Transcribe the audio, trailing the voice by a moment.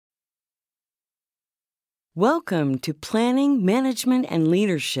Welcome to Planning, Management, and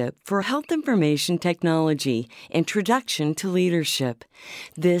Leadership for Health Information Technology, Introduction to Leadership.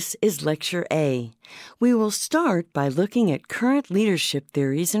 This is Lecture A. We will start by looking at current leadership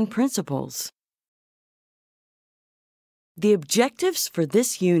theories and principles. The objectives for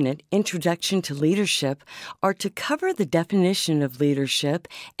this unit, Introduction to Leadership, are to cover the definition of leadership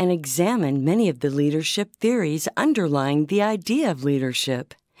and examine many of the leadership theories underlying the idea of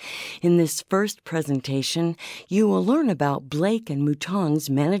leadership. In this first presentation, you will learn about Blake and Mouton's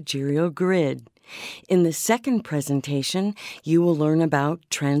managerial grid. In the second presentation, you will learn about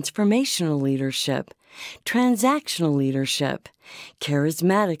transformational leadership, transactional leadership,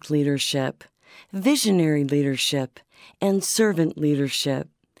 charismatic leadership, visionary leadership, and servant leadership.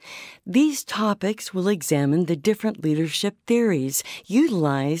 These topics will examine the different leadership theories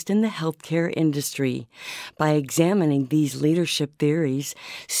utilized in the healthcare industry. By examining these leadership theories,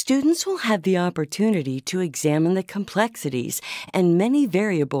 students will have the opportunity to examine the complexities and many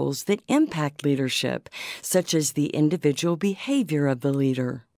variables that impact leadership, such as the individual behavior of the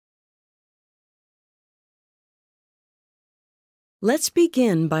leader. Let's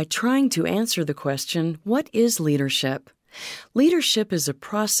begin by trying to answer the question, what is leadership? Leadership is a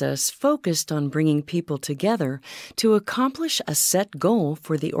process focused on bringing people together to accomplish a set goal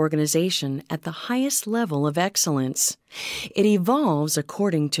for the organization at the highest level of excellence. It evolves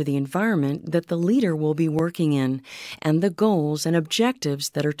according to the environment that the leader will be working in and the goals and objectives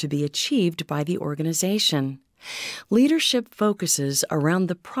that are to be achieved by the organization. Leadership focuses around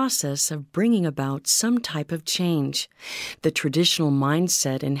the process of bringing about some type of change. The traditional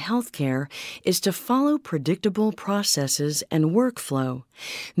mindset in healthcare is to follow predictable processes and workflow.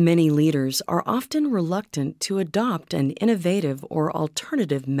 Many leaders are often reluctant to adopt an innovative or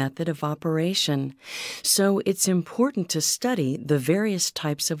alternative method of operation. So it's important to study the various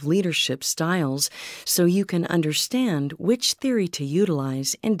types of leadership styles so you can understand which theory to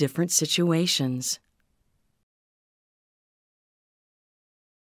utilize in different situations.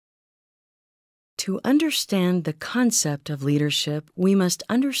 To understand the concept of leadership, we must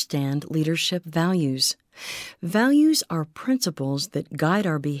understand leadership values. Values are principles that guide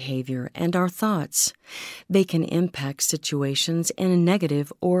our behavior and our thoughts. They can impact situations in a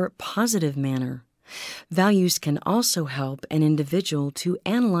negative or positive manner. Values can also help an individual to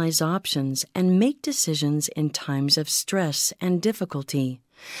analyze options and make decisions in times of stress and difficulty.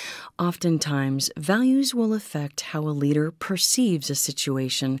 Oftentimes, values will affect how a leader perceives a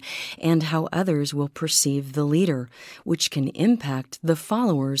situation and how others will perceive the leader, which can impact the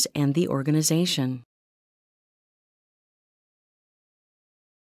followers and the organization.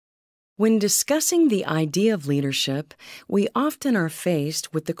 When discussing the idea of leadership, we often are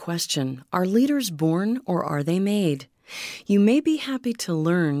faced with the question, are leaders born or are they made? You may be happy to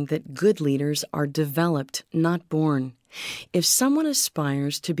learn that good leaders are developed, not born. If someone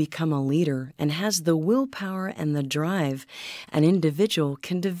aspires to become a leader and has the willpower and the drive, an individual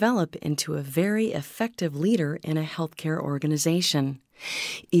can develop into a very effective leader in a healthcare organization.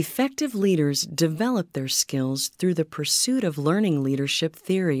 Effective leaders develop their skills through the pursuit of learning leadership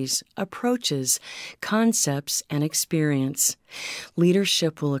theories, approaches, concepts, and experience.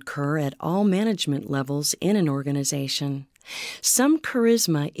 Leadership will occur at all management levels in an organization. Some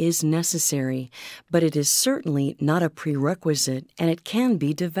charisma is necessary, but it is certainly not a prerequisite and it can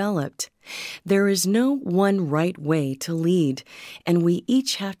be developed. There is no one right way to lead, and we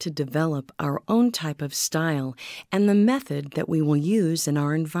each have to develop our own type of style and the method that we will use in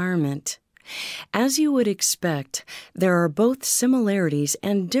our environment. As you would expect, there are both similarities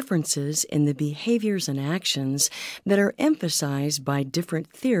and differences in the behaviors and actions that are emphasized by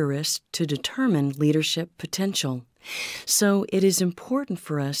different theorists to determine leadership potential. So it is important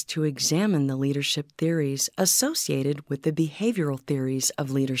for us to examine the leadership theories associated with the behavioral theories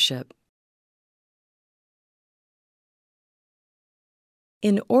of leadership.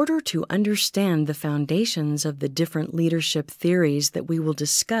 In order to understand the foundations of the different leadership theories that we will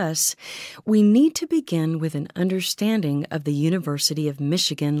discuss, we need to begin with an understanding of the University of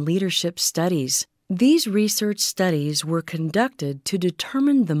Michigan leadership studies. These research studies were conducted to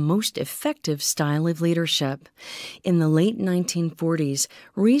determine the most effective style of leadership. In the late 1940s,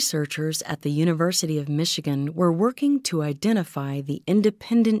 researchers at the University of Michigan were working to identify the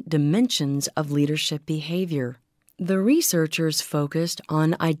independent dimensions of leadership behavior. The researchers focused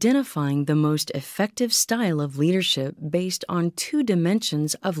on identifying the most effective style of leadership based on two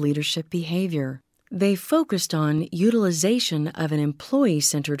dimensions of leadership behavior. They focused on utilization of an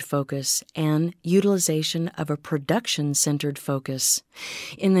employee-centered focus and utilization of a production-centered focus.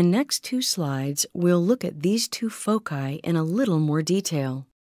 In the next two slides, we'll look at these two foci in a little more detail.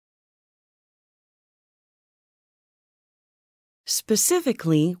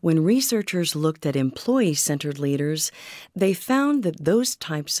 Specifically, when researchers looked at employee-centered leaders, they found that those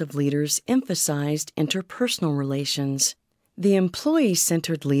types of leaders emphasized interpersonal relations. The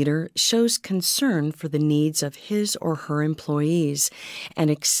employee-centered leader shows concern for the needs of his or her employees and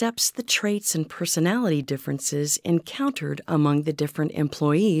accepts the traits and personality differences encountered among the different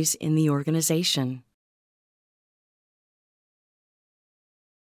employees in the organization.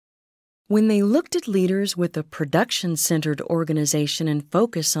 When they looked at leaders with a production-centered organization and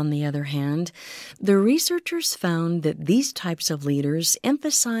focus, on the other hand, the researchers found that these types of leaders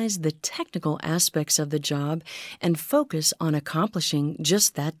emphasize the technical aspects of the job and focus on accomplishing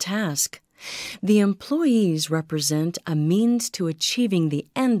just that task. The employees represent a means to achieving the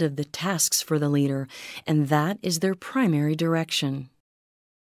end of the tasks for the leader, and that is their primary direction.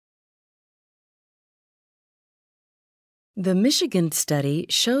 The Michigan study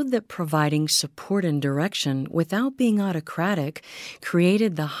showed that providing support and direction without being autocratic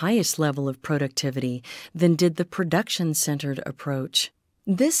created the highest level of productivity than did the production-centered approach.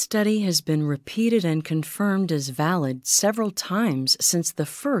 This study has been repeated and confirmed as valid several times since the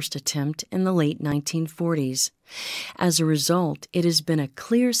first attempt in the late 1940s. As a result, it has been a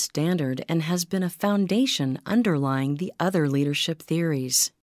clear standard and has been a foundation underlying the other leadership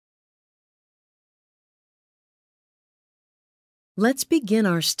theories. Let's begin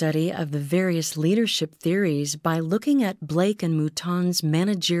our study of the various leadership theories by looking at Blake and Mouton's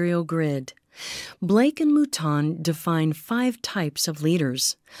managerial grid. Blake and Mouton define 5 types of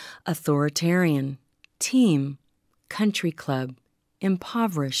leaders: authoritarian, team, country club,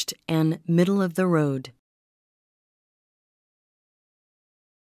 impoverished, and middle of the road.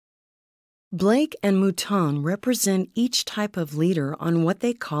 Blake and Mouton represent each type of leader on what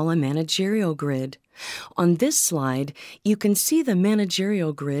they call a managerial grid. On this slide, you can see the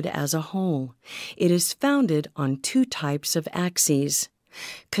managerial grid as a whole. It is founded on 2 types of axes.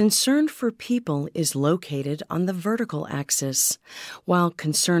 Concern for people is located on the vertical axis, while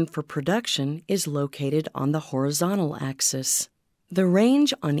concern for production is located on the horizontal axis. The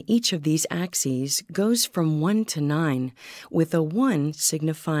range on each of these axes goes from 1 to 9, with a 1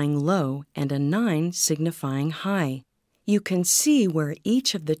 signifying low and a 9 signifying high. You can see where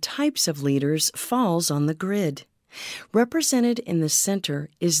each of the types of leaders falls on the grid. Represented in the center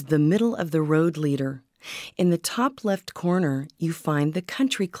is the middle-of-the-road leader. In the top left corner, you find the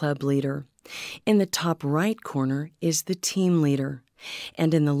country club leader. In the top right corner is the team leader.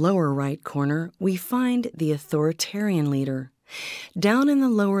 And in the lower right corner, we find the authoritarian leader. Down in the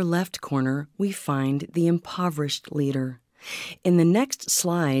lower left corner, we find the impoverished leader. In the next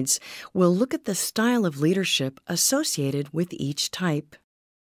slides, we'll look at the style of leadership associated with each type.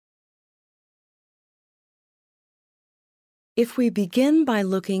 If we begin by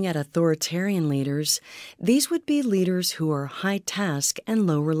looking at authoritarian leaders, these would be leaders who are high task and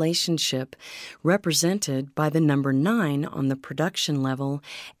low relationship, represented by the number 9 on the production level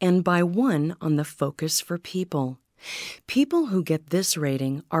and by 1 on the focus for people. People who get this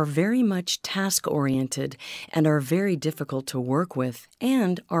rating are very much task-oriented and are very difficult to work with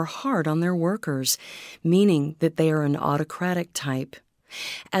and are hard on their workers, meaning that they are an autocratic type.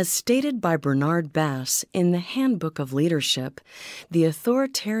 As stated by Bernard Bass in the Handbook of Leadership, the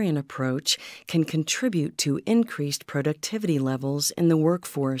authoritarian approach can contribute to increased productivity levels in the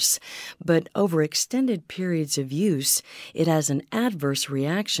workforce, but over extended periods of use, it has an adverse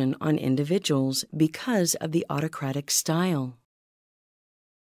reaction on individuals because of the autocratic style.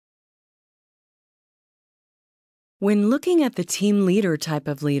 When looking at the team leader type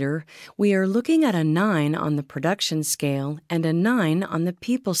of leader, we are looking at a 9 on the production scale and a 9 on the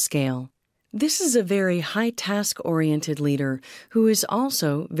people scale. This is a very high task-oriented leader who is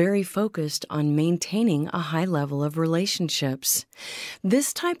also very focused on maintaining a high level of relationships.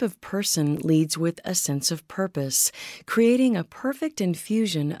 This type of person leads with a sense of purpose, creating a perfect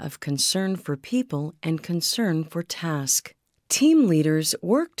infusion of concern for people and concern for task. Team leaders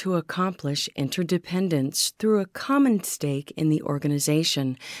work to accomplish interdependence through a common stake in the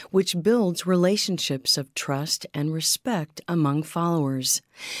organization, which builds relationships of trust and respect among followers.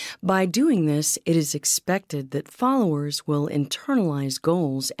 By doing this, it is expected that followers will internalize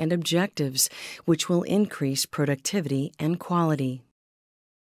goals and objectives, which will increase productivity and quality.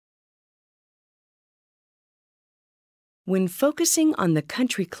 When focusing on the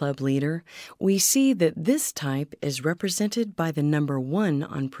country club leader, we see that this type is represented by the number 1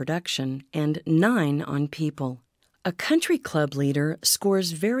 on production and 9 on people. A country club leader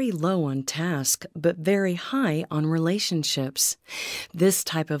scores very low on task, but very high on relationships. This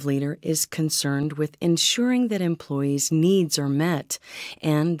type of leader is concerned with ensuring that employees' needs are met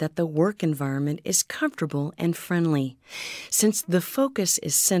and that the work environment is comfortable and friendly. Since the focus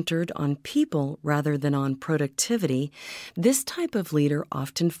is centered on people rather than on productivity, this type of leader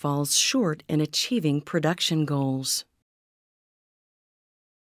often falls short in achieving production goals.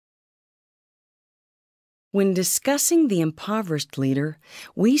 When discussing the impoverished leader,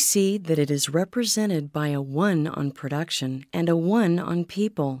 we see that it is represented by a 1 on production and a 1 on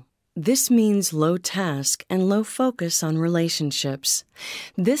people. This means low task and low focus on relationships.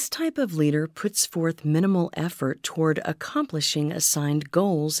 This type of leader puts forth minimal effort toward accomplishing assigned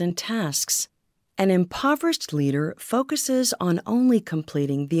goals and tasks. An impoverished leader focuses on only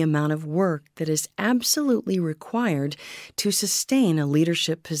completing the amount of work that is absolutely required to sustain a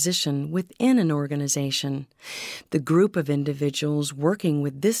leadership position within an organization. The group of individuals working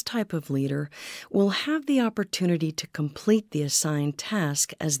with this type of leader will have the opportunity to complete the assigned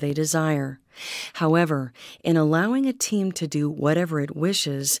task as they desire. However, in allowing a team to do whatever it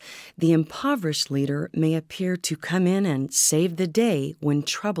wishes, the impoverished leader may appear to come in and save the day when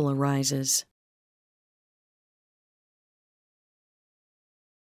trouble arises.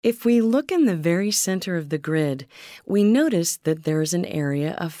 If we look in the very center of the grid, we notice that there is an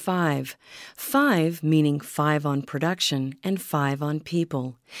area of 5. 5 meaning 5 on production and 5 on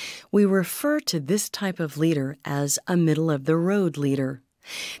people. We refer to this type of leader as a middle-of-the-road leader.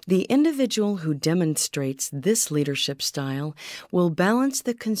 The individual who demonstrates this leadership style will balance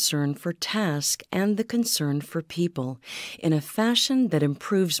the concern for task and the concern for people in a fashion that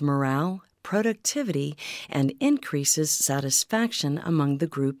improves morale, productivity, and increases satisfaction among the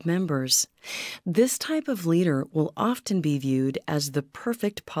group members. This type of leader will often be viewed as the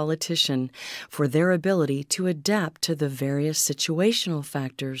perfect politician for their ability to adapt to the various situational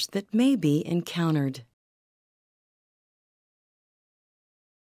factors that may be encountered.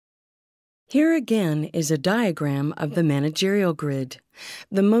 Here again is a diagram of the managerial grid.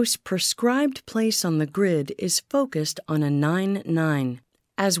 The most prescribed place on the grid is focused on a 9-9.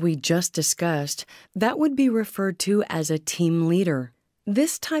 As we just discussed, that would be referred to as a team leader.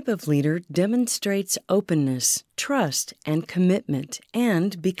 This type of leader demonstrates openness, trust, and commitment,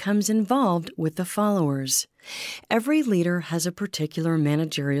 and becomes involved with the followers. Every leader has a particular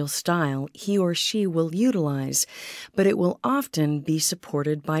managerial style he or she will utilize, but it will often be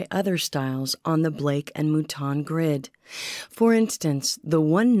supported by other styles on the Blake and Mouton grid. For instance, the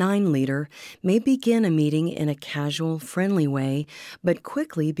 1-9 leader may begin a meeting in a casual, friendly way, but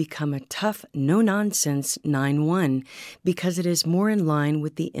quickly become a tough, no-nonsense 9-1 because it is more in line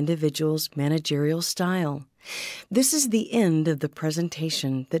with the individual's managerial style. This is the end of the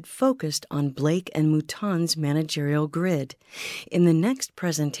presentation that focused on Blake and Mouton's managerial grid. In the next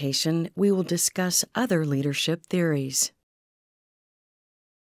presentation, we will discuss other leadership theories.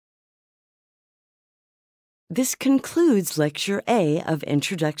 This concludes Lecture A of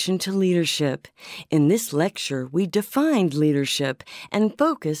Introduction to Leadership. In this lecture, we defined leadership and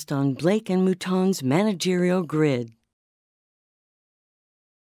focused on Blake and Mouton's managerial grid.